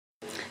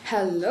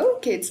Hello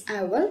kids,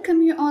 I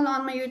welcome you all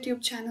on my YouTube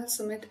channel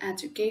Sumit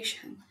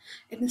Education.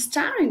 In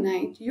Starry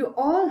Night, you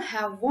all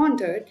have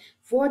wondered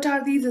what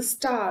are these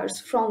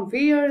stars, from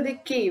where they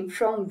came,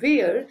 from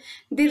where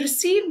they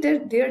received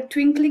their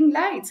twinkling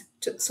lights.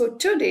 So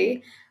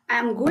today, I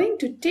am going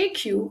to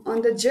take you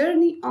on the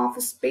journey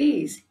of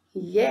space.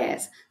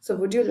 Yes, so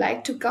would you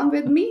like to come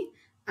with me?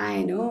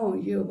 I know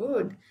you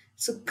would.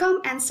 So come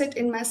and sit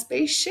in my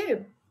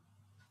spaceship.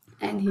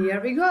 And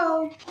here we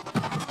go.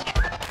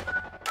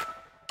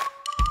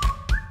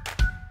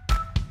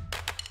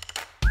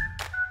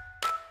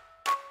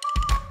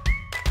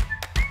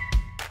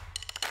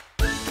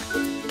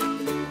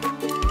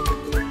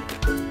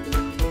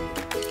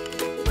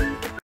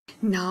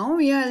 Now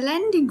we are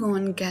landing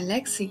on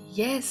galaxy.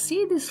 Yes,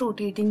 see this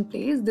rotating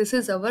place. This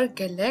is our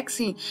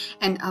galaxy,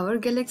 and our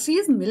galaxy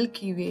is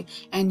Milky Way.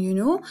 And you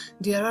know,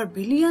 there are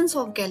billions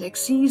of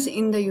galaxies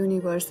in the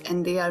universe,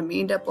 and they are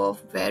made up of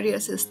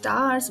various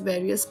stars,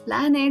 various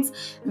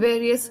planets,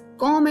 various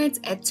comets,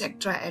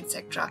 etc,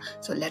 etc.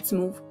 So let's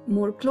move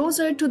more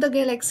closer to the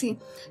galaxy.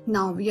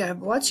 Now we are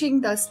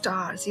watching the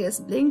stars. Yes,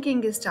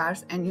 blinking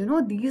stars. And you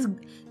know, these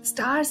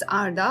stars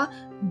are the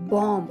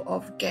bomb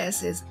of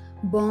gases,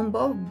 bomb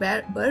of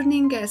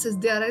burning gases.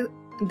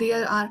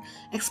 There are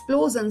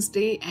explosions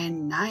day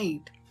and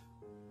night.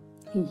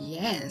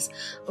 Yes,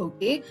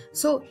 okay,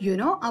 so you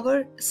know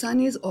our sun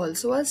is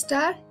also a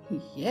star.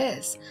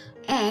 Yes,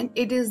 and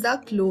it is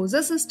the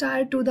closest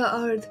star to the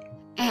earth,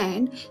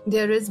 and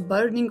there is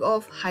burning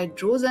of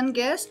hydrogen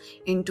gas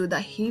into the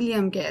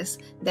helium gas.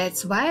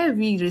 That's why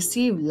we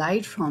receive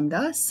light from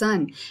the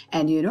sun.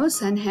 And you know,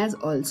 sun has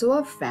also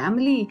a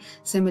family.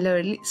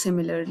 Similarly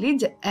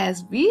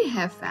as we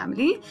have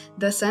family,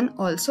 the sun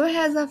also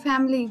has a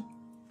family.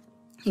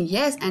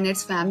 Yes, and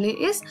its family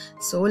is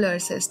solar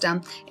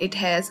system. It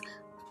has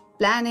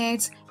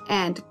planets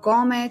and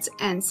comets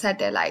and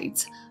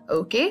satellites.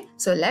 Okay,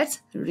 so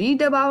let's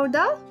read about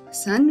the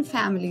sun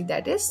family,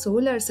 that is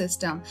solar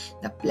system.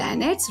 The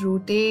planets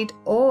rotate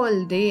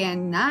all day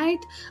and night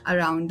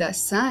around the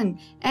sun,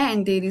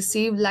 and they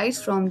receive light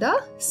from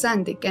the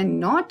sun. They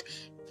cannot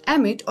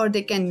emit or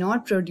they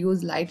cannot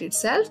produce light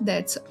itself,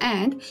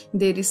 and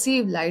they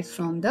receive light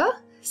from the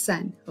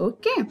sun.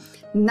 Okay,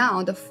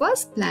 now the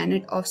first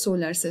planet of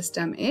solar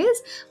system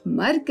is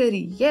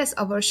Mercury. Yes,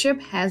 our ship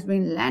has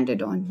been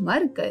landed on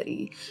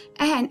Mercury,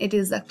 and it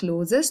is the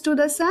closest to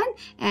the sun,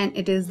 and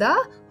it is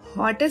the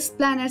hottest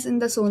planet in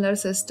the solar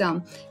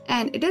system,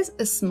 and it is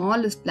the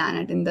smallest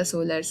planet in the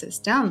solar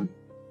system.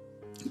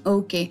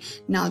 Okay,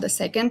 now the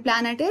second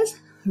planet is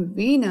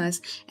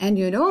Venus, and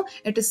you know,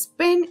 it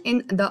spins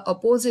in the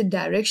opposite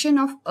direction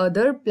of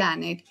other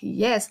planet.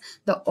 Yes,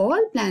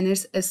 all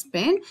planets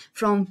spin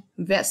from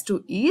west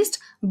to east,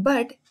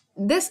 but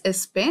this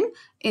spin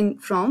in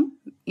from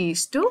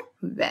east to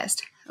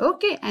west.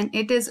 Okay, and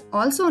it is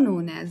also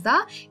known as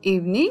the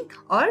evening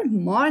or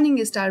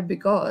morning star,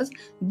 because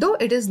though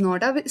it is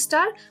not a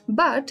star,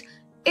 but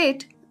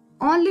it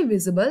only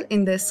visible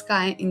in the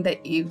sky in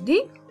the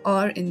evening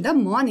or in the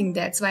morning.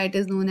 That's why it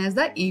is known as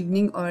the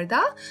evening or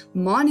the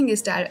morning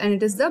star, and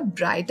it is the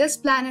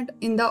brightest planet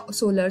in the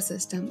solar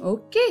system.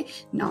 Okay,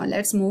 now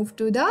let's move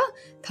to the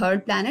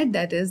third planet,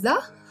 that is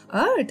the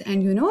Earth.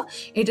 And you know,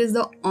 it is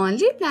the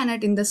only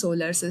planet in the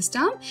solar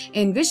system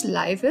in which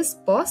life is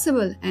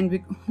possible. And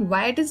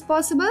why it is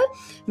possible?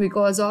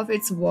 Because of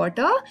its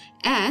water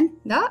and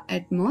the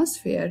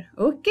atmosphere.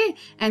 Okay,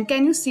 and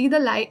can you see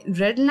the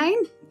red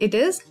line? It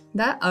is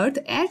the Earth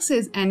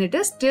axis, and it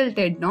is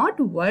tilted, not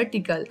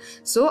vertical.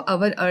 So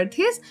our Earth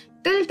is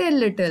tilted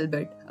little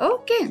bit.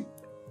 Okay.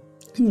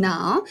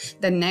 Now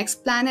the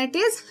next planet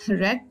is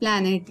red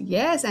planet.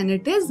 Yes, and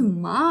it is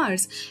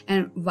Mars.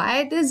 And why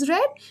it is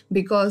red?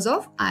 Because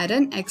of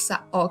iron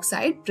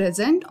oxide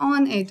present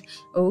on it.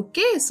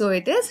 Okay, so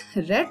it is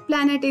red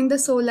planet in the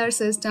solar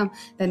system.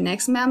 The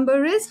next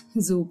member is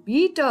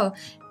Jupiter,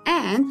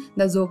 and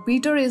the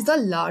Jupiter is the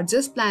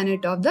largest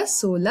planet of the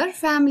solar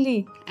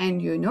family. And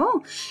you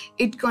know,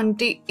 it can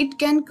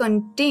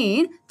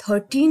contain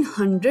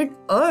 1300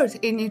 Earth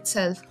in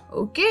itself.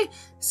 Okay,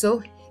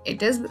 so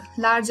it is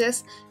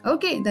largest.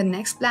 Okay, the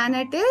next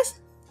planet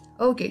is,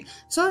 okay,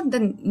 so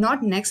the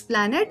not next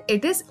planet,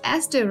 it is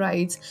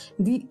asteroids.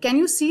 Can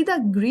you see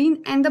the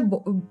green and the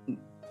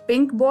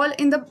pink ball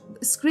in the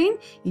screen?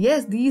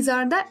 Yes, these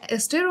are the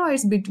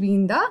asteroids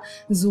between the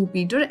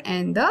Jupiter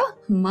and the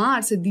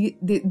Mars.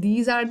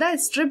 These are the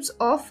strips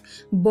of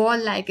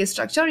ball-like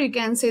structure, you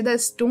can say the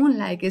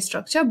stone-like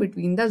structure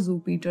between the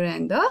Jupiter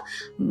and the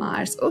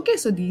Mars. Okay,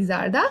 so these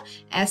are the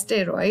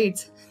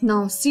asteroids.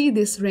 Now see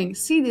this ring,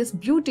 see this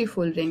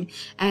beautiful ring,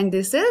 and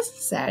this is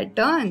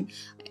Saturn.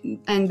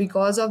 And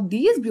because of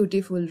these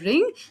beautiful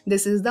ring,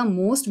 this is the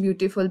most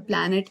beautiful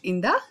planet in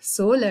the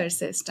solar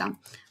system.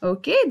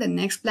 Okay, the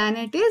next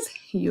planet is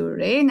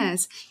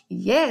Uranus.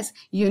 Yes,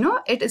 you know,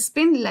 it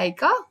spins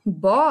like a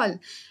ball.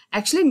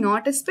 Actually,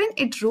 not a spin,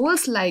 it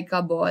rolls like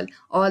a ball.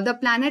 All the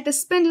planets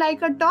spin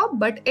like a top,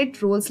 but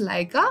it rolls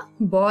like a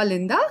ball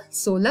in the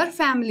solar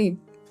family.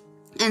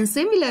 And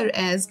similar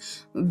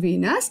as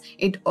Venus,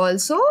 it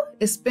also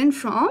spins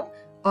from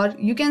or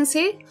you can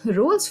say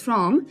rolls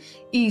from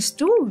east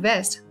to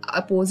west.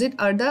 Opposite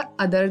are the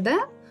other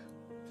the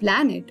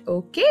planet.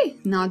 Okay,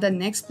 now the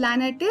next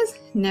planet is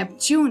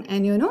Neptune,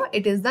 and you know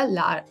it is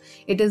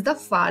the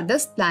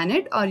farthest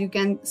planet, or you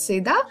can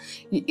say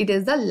it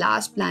is the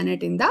last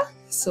planet in the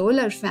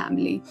solar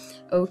family.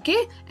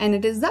 Okay, and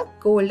it is the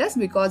coldest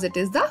because it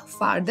is the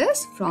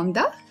farthest from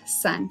the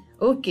sun.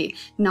 Okay,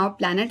 now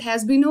planet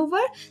has been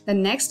over. The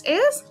next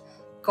is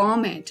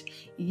comet.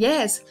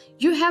 Yes,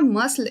 you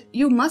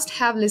must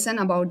have listened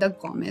about the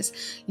comets.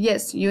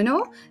 Yes, you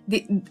know,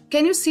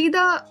 can you see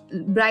the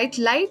bright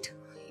light?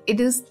 It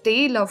is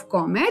tail of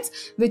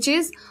comets, which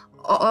is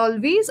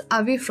always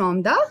away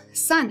from the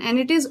sun, and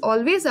it is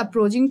always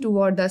approaching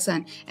toward the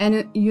sun.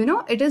 And you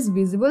know, it is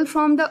visible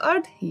from the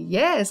earth.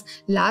 Yes,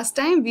 last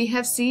time we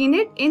have seen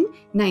it in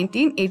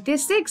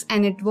 1986,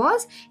 and it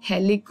was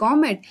Halley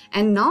comet,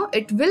 and now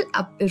it will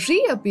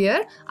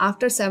reappear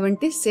after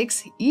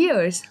 76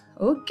 years.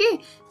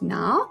 Okay,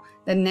 now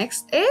the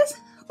next is,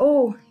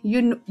 oh,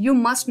 you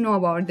must know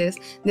about this.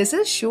 This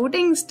is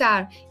shooting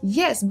star.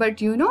 Yes,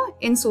 but you know,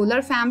 in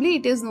solar family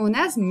it is known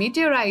as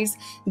meteorites.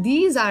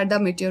 These are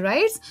the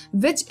meteorites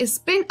which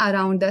spin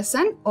around the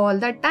sun all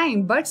the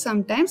time, but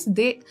sometimes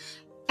they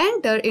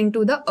enter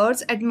into the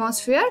Earth's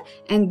atmosphere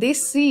and they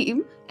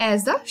seem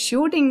as the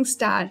shooting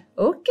star.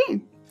 Okay.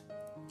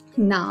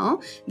 Now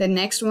the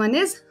next one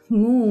is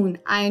moon.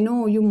 I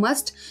know you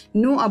must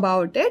know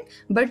about it,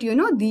 but you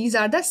know, these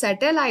are the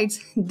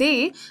satellites.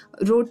 They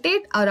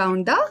rotate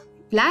around the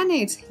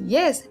planets.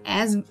 Yes,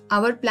 as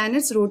our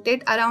planets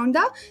rotate around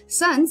the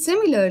sun,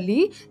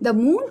 similarly the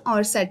moon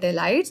or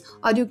satellites,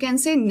 or you can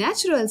say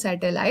natural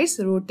satellites,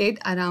 rotate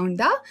around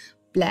the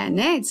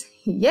planets.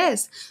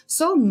 Yes,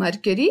 so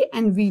Mercury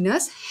and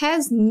Venus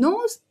has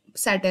no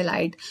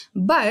satellite,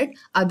 but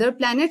other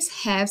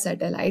planets have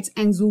satellites,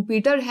 and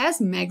Jupiter has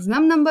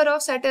maximum number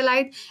of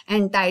satellite,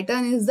 and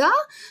Titan is the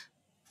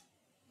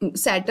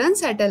Saturn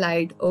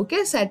satellite.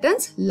 Okay,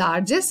 Saturn's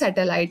largest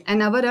satellite,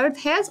 and our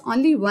Earth has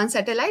only one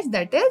satellite,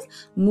 that is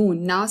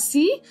moon. Now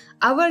see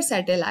our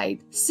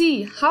satellite.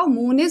 See how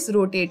moon is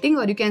rotating,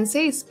 or you can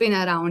say spin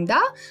around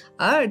the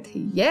Earth.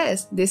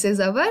 Yes, this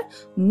is our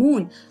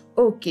moon.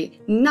 Okay,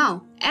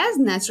 now as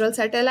natural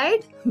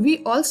satellite,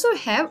 we also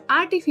have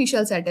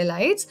artificial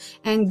satellites,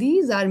 and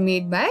these are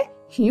made by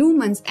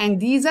humans, and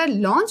these are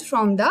launched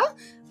from the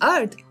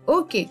Earth.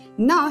 Okay,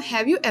 now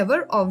have you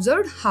ever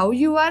observed how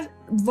you are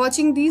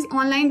watching these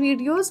online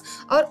videos,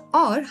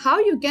 or how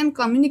you can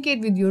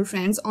communicate with your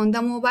friends on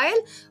the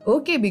mobile?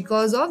 Okay,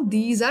 because of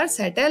these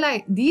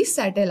satellites,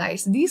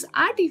 these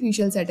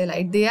artificial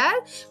satellites, they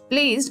are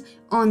placed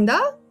on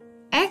the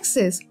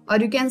axis, or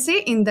you can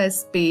say in the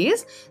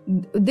space.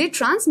 They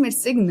transmit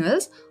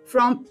signals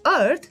from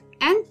Earth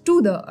and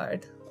to the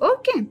Earth.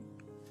 Okay,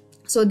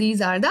 so these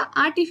are the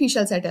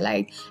artificial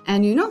satellite,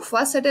 and you know,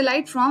 first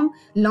satellite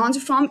launched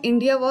from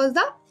India was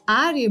the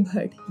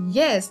Aryabhat.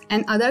 Yes,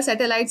 and other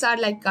satellites are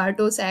like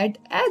Cartosat,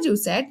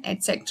 Ajusat,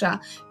 etc.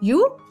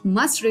 You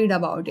must read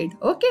about it.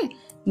 Okay,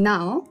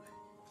 now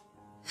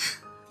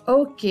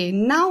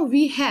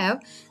we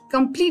have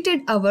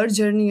completed our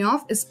journey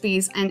of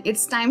space, and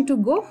it's time to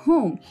go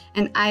home,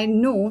 and I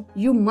know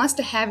you must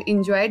have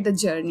enjoyed the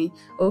journey.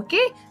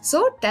 Okay,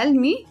 so tell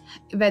me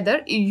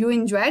whether you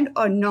enjoyed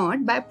or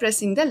not by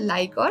pressing the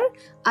like or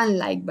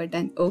unlike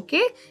button.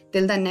 Okay,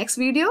 till the next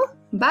video,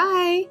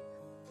 bye.